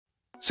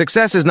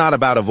Success is not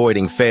about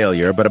avoiding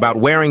failure, but about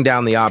wearing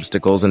down the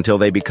obstacles until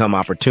they become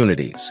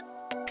opportunities.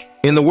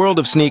 In the world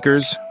of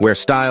sneakers, where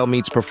style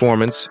meets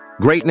performance,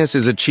 greatness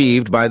is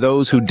achieved by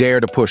those who dare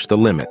to push the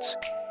limits.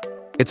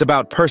 It's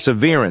about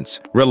perseverance,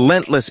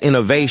 relentless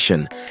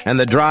innovation, and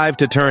the drive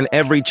to turn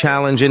every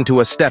challenge into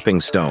a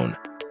stepping stone.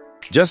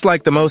 Just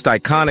like the most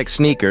iconic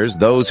sneakers,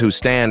 those who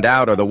stand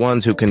out are the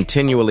ones who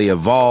continually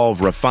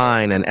evolve,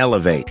 refine, and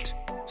elevate.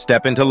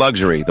 Step into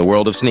luxury, the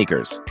world of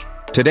sneakers.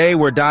 Today,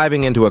 we're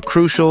diving into a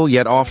crucial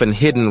yet often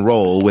hidden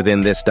role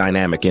within this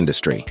dynamic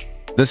industry.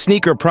 The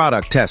sneaker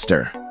product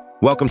tester.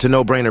 Welcome to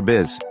No Brainer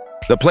Biz,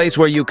 the place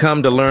where you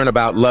come to learn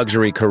about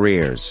luxury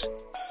careers.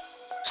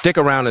 Stick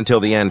around until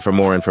the end for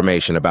more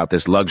information about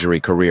this luxury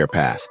career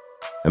path.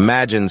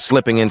 Imagine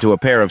slipping into a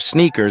pair of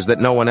sneakers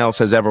that no one else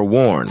has ever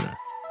worn.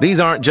 These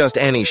aren't just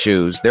any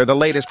shoes, they're the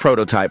latest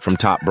prototype from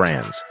top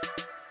brands.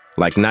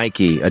 Like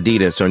Nike,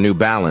 Adidas, or New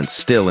Balance,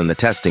 still in the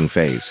testing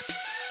phase.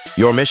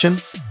 Your mission?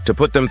 To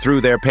put them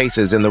through their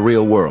paces in the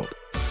real world.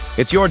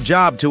 It's your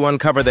job to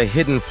uncover the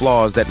hidden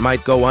flaws that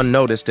might go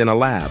unnoticed in a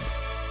lab.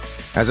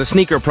 As a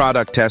sneaker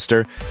product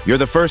tester, you're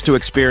the first to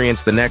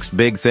experience the next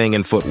big thing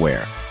in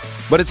footwear.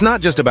 But it's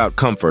not just about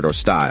comfort or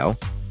style.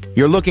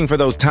 You're looking for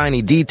those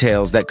tiny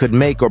details that could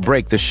make or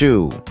break the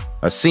shoe.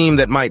 A seam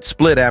that might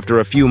split after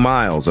a few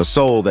miles, a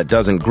sole that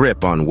doesn't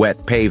grip on wet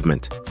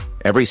pavement.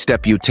 Every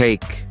step you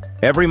take,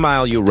 every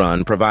mile you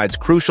run provides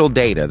crucial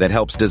data that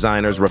helps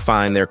designers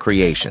refine their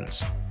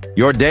creations.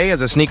 Your day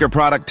as a sneaker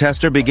product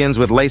tester begins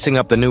with lacing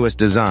up the newest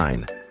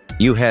design.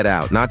 You head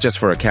out, not just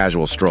for a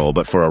casual stroll,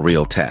 but for a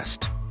real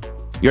test.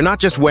 You're not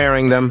just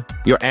wearing them,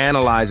 you're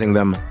analyzing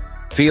them,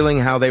 feeling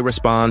how they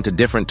respond to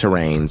different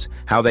terrains,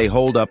 how they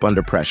hold up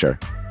under pressure.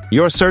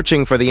 You're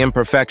searching for the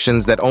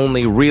imperfections that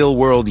only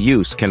real-world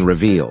use can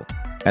reveal.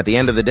 At the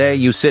end of the day,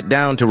 you sit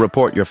down to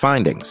report your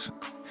findings.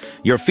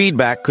 Your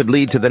feedback could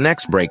lead to the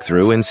next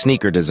breakthrough in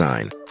sneaker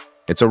design.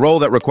 It's a role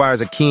that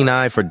requires a keen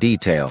eye for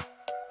detail,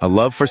 a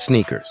love for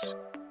sneakers,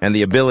 and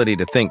the ability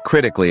to think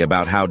critically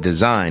about how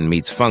design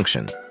meets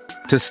function.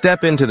 To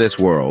step into this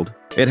world,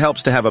 it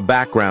helps to have a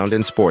background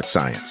in sports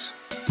science,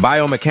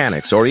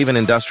 biomechanics, or even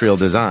industrial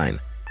design.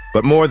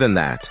 But more than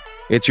that,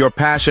 it's your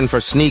passion for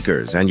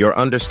sneakers and your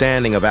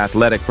understanding of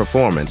athletic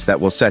performance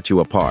that will set you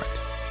apart.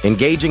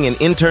 Engaging in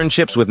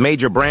internships with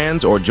major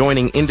brands or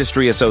joining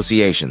industry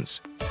associations,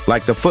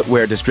 like the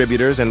Footwear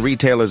Distributors and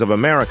Retailers of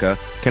America,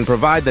 can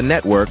provide the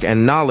network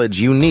and knowledge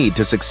you need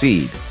to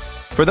succeed.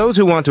 For those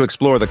who want to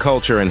explore the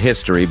culture and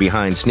history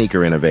behind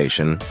sneaker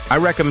innovation, I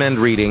recommend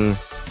reading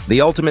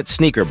The Ultimate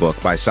Sneaker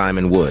Book by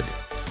Simon Wood.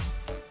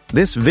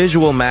 This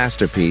visual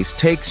masterpiece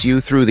takes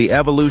you through the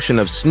evolution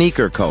of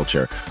sneaker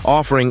culture,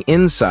 offering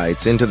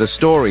insights into the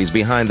stories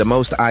behind the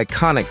most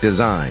iconic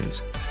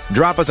designs.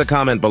 Drop us a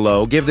comment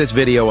below, give this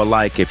video a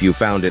like if you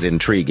found it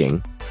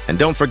intriguing, and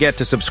don't forget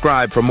to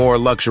subscribe for more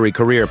luxury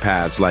career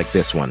paths like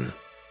this one.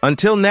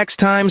 Until next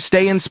time,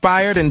 stay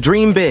inspired and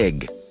dream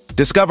big.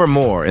 Discover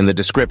more in the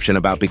description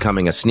about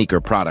becoming a sneaker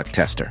product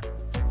tester.